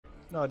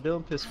No,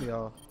 don't piss me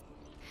off.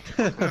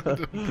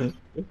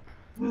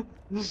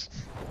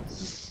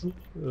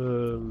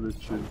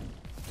 Richard.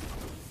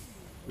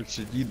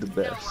 Richard, you the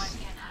best.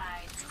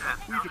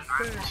 You the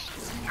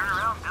best. Turn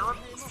around, Dylan.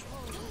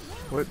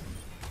 What?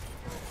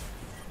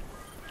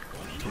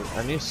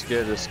 I need to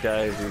scare this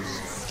guy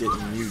who's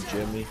getting you,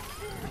 Jimmy.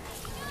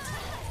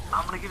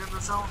 I'm gonna get in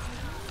the zone.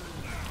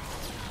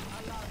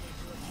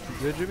 You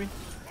good, Jimmy?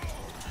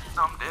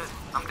 No, I'm dead.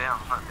 I'm down.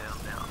 I'm not down.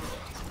 I'm down.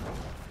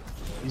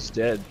 He's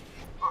dead.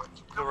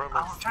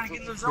 I'm trying to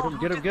get in the zone.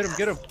 Get him, get him,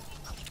 get him,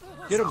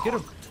 get him, get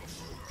him.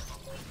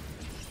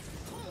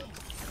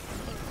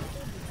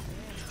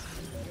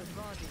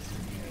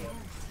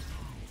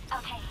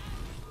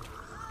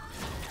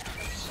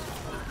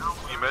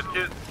 You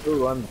medkit?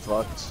 Ooh, I'm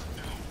fucked.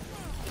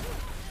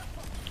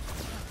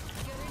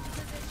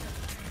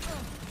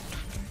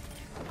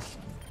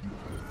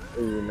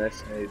 Ooh,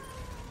 nice nade.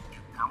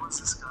 How is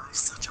this guy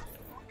such a...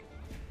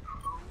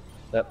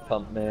 That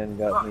pump man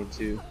got me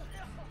too.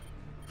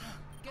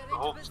 The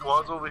whole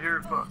squad's over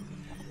here? Fuck.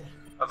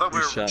 I thought we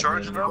He were shot me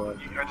charging in the up.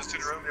 butt. You guys just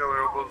turned around the other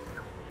elbow.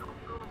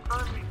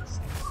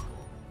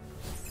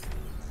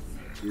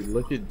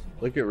 Dude,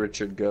 look at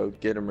Richard go.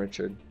 Get him,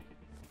 Richard.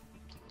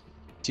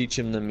 Teach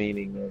him the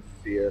meaning of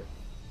fear.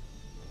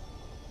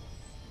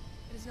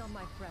 It is not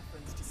my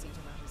preference to see to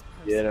matters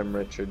personal. Get him,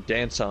 Richard.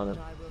 Dance on him.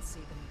 But I will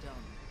see them done.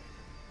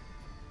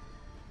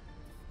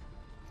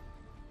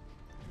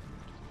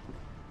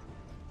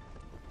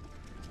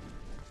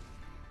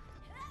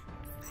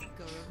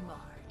 Go of my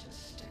heart to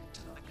stick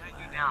to the The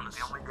guy you down is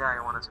the only guy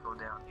I wanted to go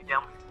down. You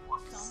down me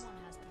once. Someone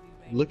has to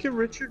be ready. Look at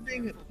Richard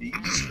being a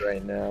beast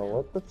right now.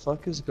 What the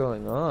fuck is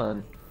going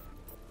on?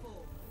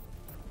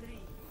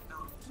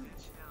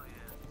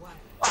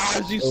 Oh,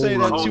 as you say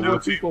that, Oh, two no. more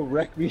people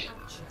wreck me.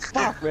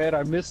 Fuck, man,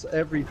 I miss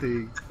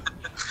everything.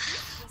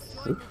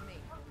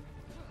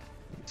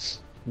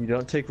 You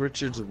don't take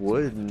Richard's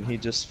wood and he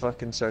just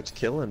fucking starts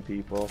killing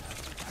people.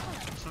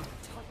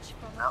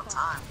 About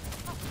time.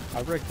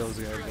 I wrecked those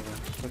guys, man.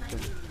 Fuck them.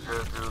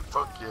 Yeah, dude.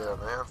 Fuck yeah,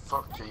 man.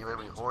 Fuck yeah. You made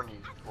me horny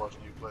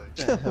watching you play. What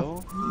the hell?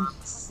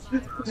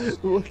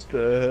 What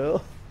the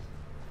hell?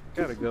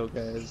 Gotta go,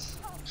 guys.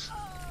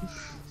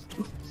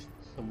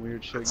 Some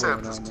weird shit That's going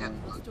it, just on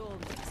kidding. now. Stall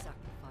with the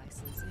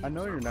sacrifices. I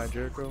know you're not,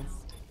 Jericho.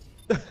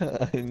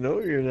 I know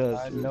you're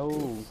not. I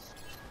know.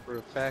 For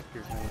a fact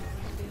you're not.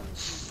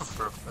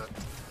 Perfect.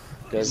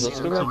 Guys, let's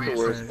go back to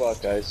Worst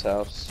Block Ice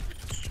House.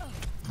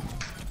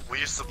 We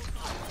used to.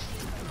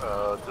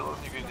 Dylan,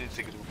 you need to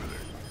take an Uber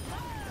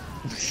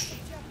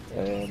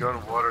there. You're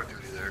on water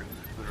duty there.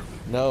 Literally.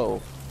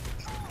 No.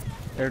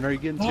 Aaron, are you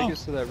getting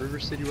tickets to that River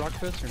City Rock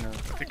Fest or no? I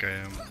think I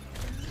am.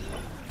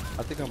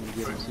 I think I'm gonna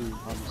get them too. Are you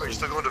Honestly.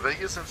 still going to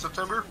Vegas in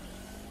September?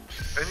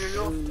 And you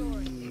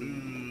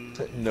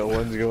go? No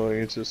one's going,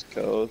 it's just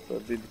Coast.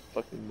 That'd be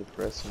fucking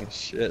depressing as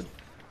shit.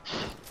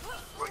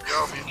 Like,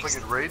 y'all be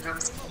fucking raging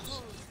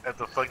at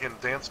the fucking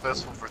dance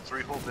festival for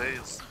 3 whole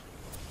days.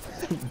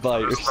 By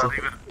I'm just not yourself.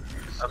 even.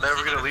 I'm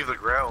never gonna leave the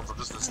grounds. I'm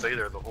just gonna stay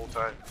there the whole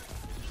time.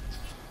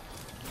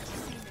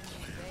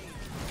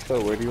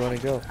 So, where do you want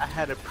to go? I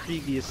had a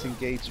previous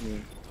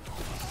engagement.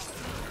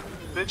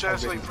 Bitch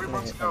asked like 3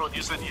 months ago, and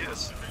you said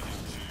yes.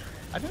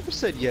 I never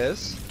said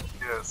yes,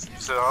 Yes, you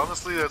said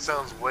honestly that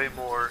sounds way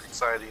more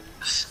exciting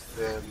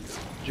than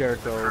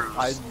Jericho.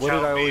 What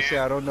did I always say?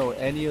 I don't know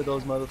any of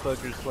those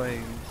motherfuckers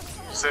playing.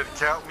 you said.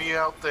 Count me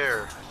out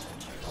there.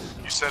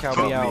 You said Count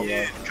put me out.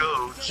 in,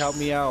 coach. Count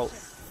me out.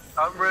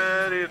 I'm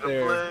ready to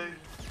There. play.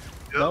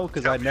 Yep, No,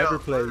 because I count me never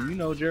out. play. You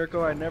know,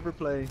 Jericho, I never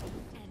play.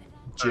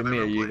 Jimmy,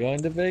 are you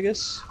going to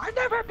Vegas? I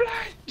never play.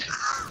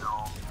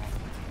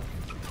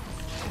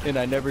 And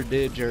I never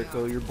did,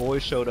 Jericho. Your boy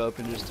showed up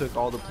and just took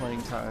all the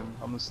playing time.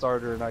 I'm a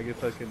starter and I get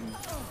fucking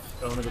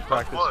thrown in the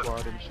practice what?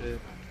 squad and shit.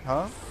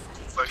 Huh?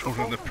 Like,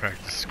 Over in the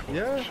practice squad.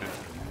 Yeah. Shit.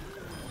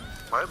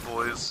 my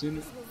boys.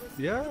 Soon,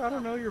 yeah, I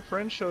don't know. Your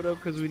friend showed up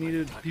because we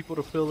needed people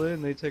to fill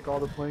in. They take all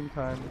the playing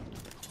time.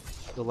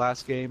 The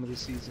last game of the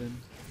season.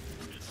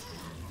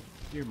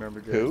 You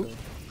remember Jericho? Who?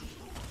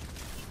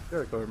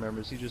 Jericho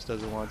remembers. He just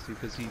doesn't want to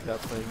because he got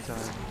playing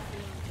time.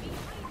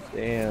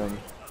 Damn.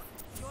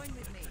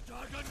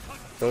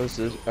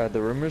 Are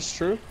the rumors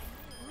true?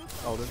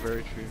 Oh, that's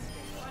very true.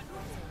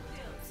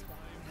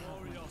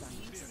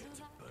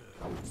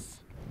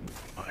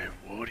 My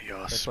warrior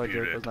That's why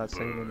Jericho's spirit not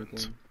saying burns.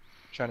 anything.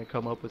 Trying to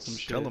come up with some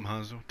shit. Tell him,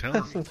 Hazo. Tell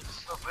him.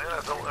 Oh, man,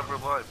 I don't ever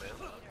lie,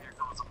 man.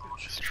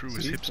 It's true.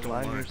 His See, hips don't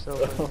lying to lie.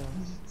 yourself right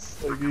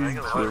now. I ain't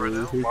gonna lie right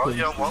now. Why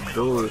y'all want me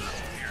to lie?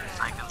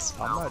 I can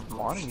smell I'm not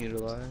wanting you to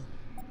lie.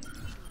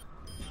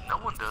 No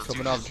one does.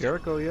 Coming You off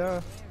Jericho,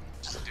 yeah.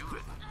 just do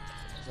it.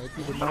 Might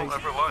be the I don't night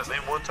ever lie.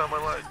 Name one time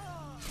I lied.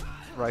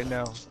 right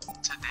now.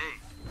 Today.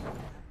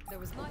 There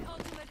was my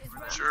ultimate is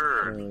ready.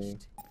 Sure.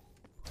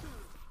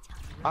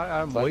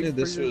 I'm If I knew waiting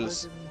this for you.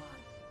 was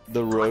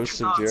the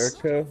roast of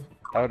Jericho,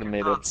 I would have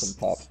made up some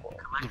popcorn.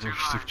 The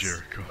roast of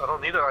Jericho. I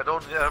don't need it. I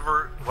don't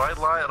ever. If I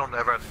lie, I don't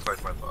ever have to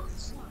fight my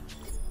thoughts.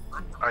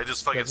 I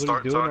just fucking That's what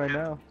start he's doing talking.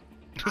 right now.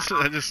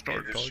 I just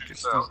start It just talking.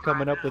 shoots out. He's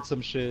coming up with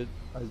some shit.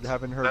 I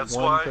haven't heard That's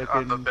one why fucking.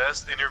 I'm the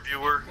best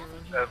interviewer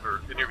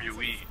ever.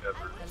 Interviewee ever.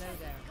 Hello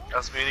there.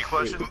 Ask me any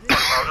question,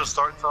 I'll just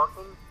start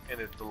talking, and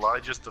the lie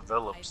just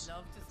develops. I'd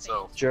love to say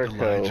So,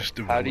 Jericho, just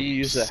how do you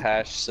use a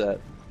hash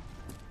set?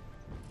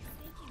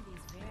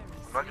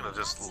 I'm not gonna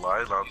just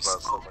lie about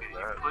stuff like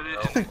Put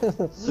it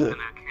that. in a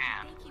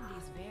can.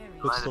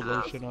 Puts Light the it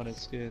up. lotion on his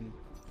skin.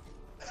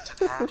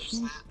 To hash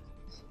it.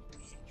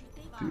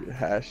 Dude,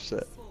 hash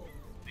set.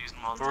 Use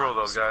For real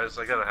though, guys,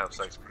 I gotta have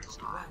sex pretty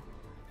soon.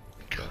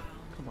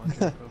 Come on,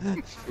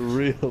 Jericho. For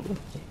real.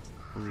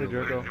 Hey,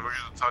 Jericho. If we're gonna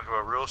talk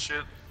about real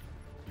shit,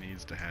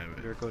 Needs to have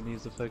it. Jericho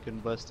needs to fucking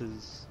bust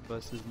his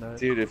nut.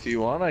 Dude, if you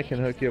want, I can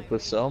hook you up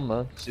with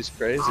Selma. She's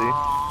crazy.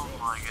 Oh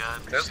my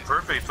god. that's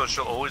perfect, so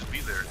she'll always be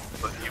there.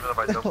 But even if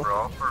I dump her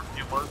off for a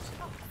few months,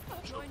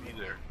 she'll be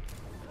there.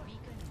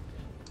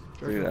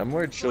 Dude, I'm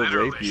worried she'll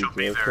Literally, rape you, she'll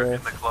be there Jericho.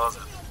 in the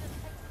closet.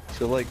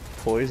 She'll like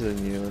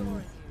poison you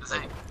and Is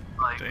that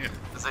like? Damn.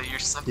 Is that your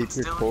second keep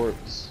your stealing?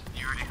 corpse.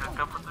 You already hooked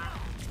up with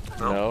her?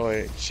 No.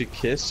 No, she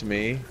kissed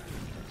me,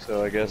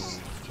 so I guess.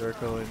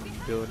 Jericho and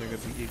Dylan are gonna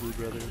be Eagle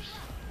brothers.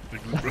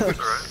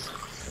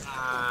 That's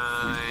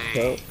alright.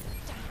 Co,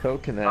 Co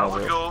can I have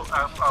would it. go.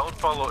 I would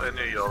follow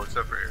any of y'all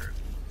except for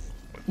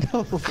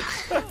Aaron.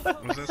 What's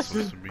that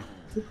supposed to mean?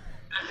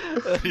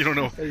 You don't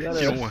know. You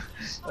don't want.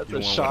 That's You a don't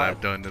want shot. what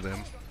I've done to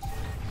them.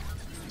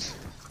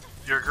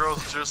 Your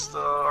girls just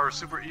are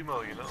super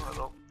emo, you know. I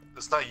don't.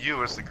 It's not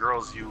you. It's the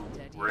girls you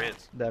were in.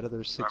 That other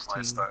Not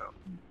my 16. style.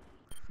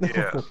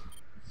 Yeah.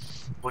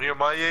 When you're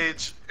my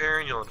age,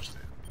 Aaron, you'll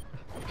understand.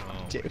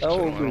 I How don't,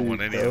 old I are don't you,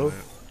 want any Bo? of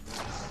that.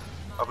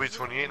 I'll be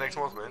 28 next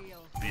month, man.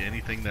 The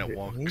anything that You're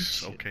walks.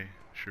 ancient. Okay,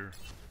 sure.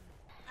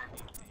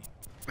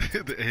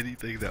 The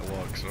anything that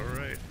walks. All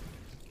right.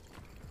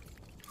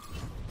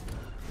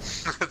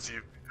 That's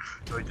you.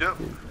 You're like, yep.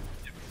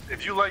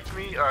 If you liked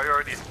me, I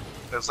already.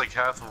 That's like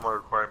half of my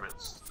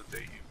requirements to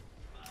date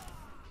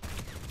you.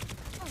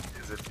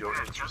 Is if you're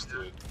interested.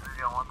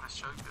 Maybe I want this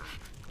choke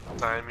to.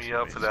 Sign me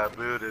up for that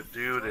booty,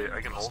 dude.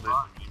 I can hold it.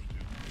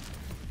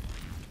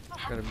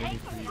 Got a mini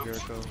for you,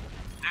 Jericho.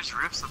 There's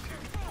rips up here.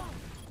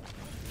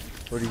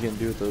 What are you gonna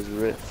do with those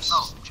rips?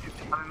 Oh,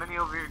 I have a mini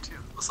over here too.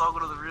 Let's all go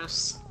to the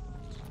rifts.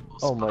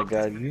 We'll Oh my split up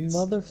god, these you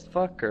minis.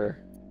 motherfucker.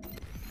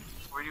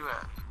 Where you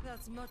at?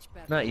 That's much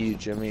better. Not you,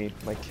 Jimmy,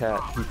 my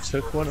cat. He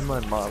took one of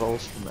my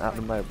models from out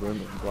of my room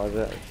and brought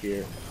it out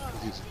here.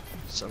 He's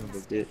a son of a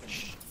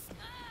bitch.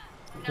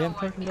 Yeah, I'm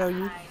talking about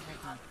you.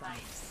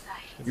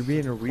 You're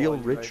being a real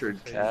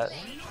Richard, cat.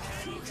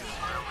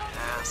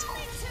 Asshole.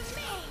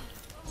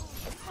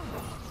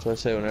 So I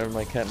say whenever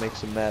my cat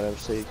makes him mad, I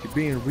say, you're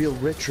being a real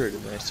Richard,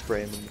 and I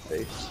spray him in the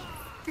face.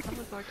 I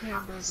look like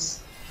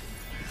hamburgers.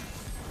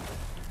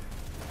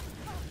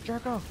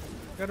 Jericho,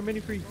 got a mini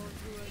for you.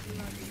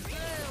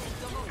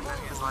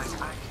 He's like,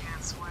 I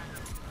can't swim.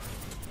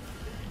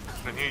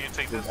 And here you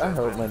take this. I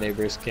hope my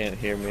neighbors can't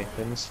hear me.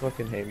 They must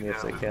fucking hate me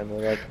if they can.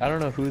 They're like, I don't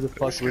know who the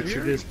fuck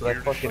Richard is, but I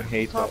fucking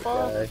hate that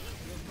guy.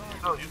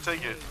 No, you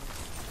take it.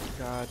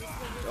 God.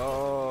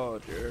 Oh,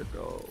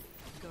 Jericho.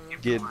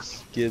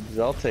 Gibbs,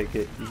 I'll take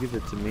it. You give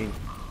it to me.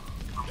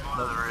 I'm going to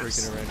the Freaking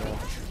rifts. it right now.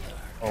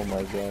 Oh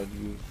my god,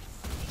 you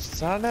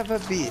son of a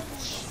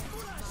bitch.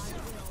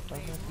 On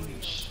the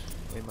beach.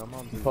 Hey, my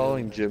mom's I'm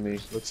calling Jimmy.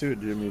 Let's see what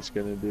Jimmy's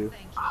gonna do.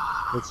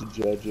 Let's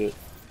judge it.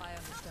 I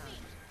understand.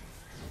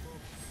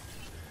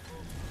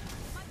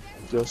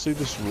 Y'all see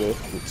this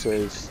rift that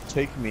says,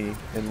 take me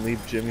and leave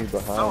Jimmy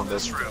behind? No,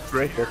 this rift I feel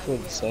right like that's what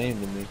it's saying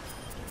to me.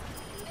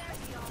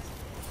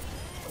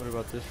 What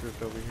about this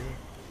rift over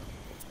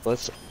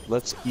here?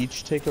 Let's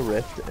each take a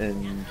rift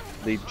and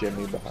leave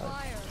Jimmy behind.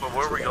 But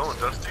where are we going,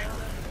 Dusty?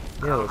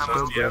 Yeah, let's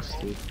go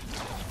Dusty, yeah. Dusty.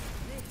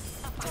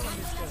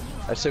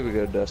 I say we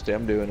go Dusty.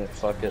 I'm doing it.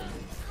 Fuck it.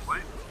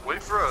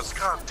 Wait for us.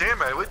 God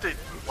damn it. Why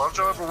don't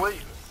y'all ever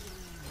wait?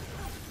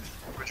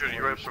 Richard, are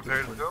you ready,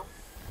 prepared to go?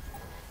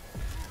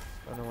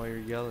 I don't know why you're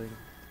yelling.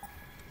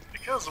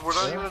 Because we're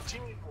not even a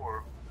team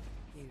anymore.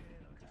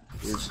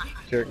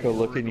 Jericho,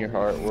 look in your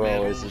heart. We're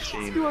always a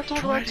team. want to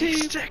talk about team?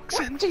 26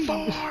 and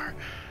 4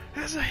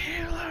 as a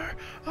healer.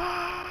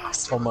 Ah.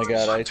 Oh my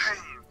god,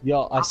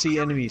 y'all, I see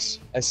enemies.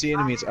 I see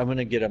enemies. I'm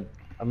gonna get him.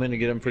 I'm gonna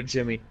get him for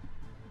Jimmy.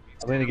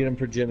 I'm gonna get him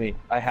for Jimmy.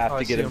 I have Oh,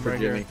 to I get see him for right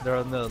Jimmy. here. They're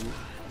on the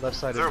left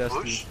side Is there of a Dusty.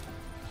 bush?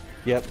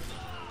 Yep.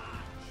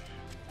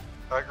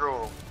 I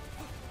grow.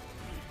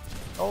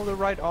 Oh, they're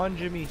right on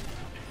Jimmy.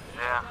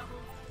 Yeah.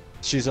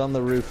 She's on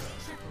the roof.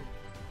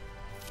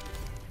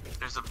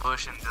 There's a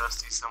bush in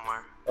Dusty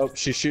somewhere. Oh,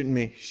 she's shooting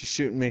me. She's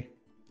shooting me.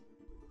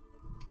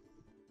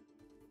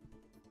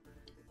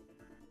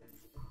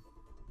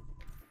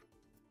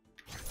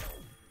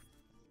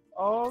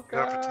 Oh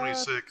Got god. for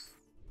 26.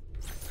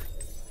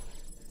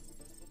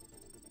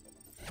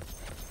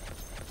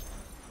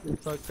 You're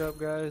fucked up,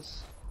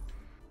 guys.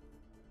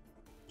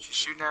 She's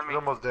shooting at me. We're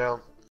almost down.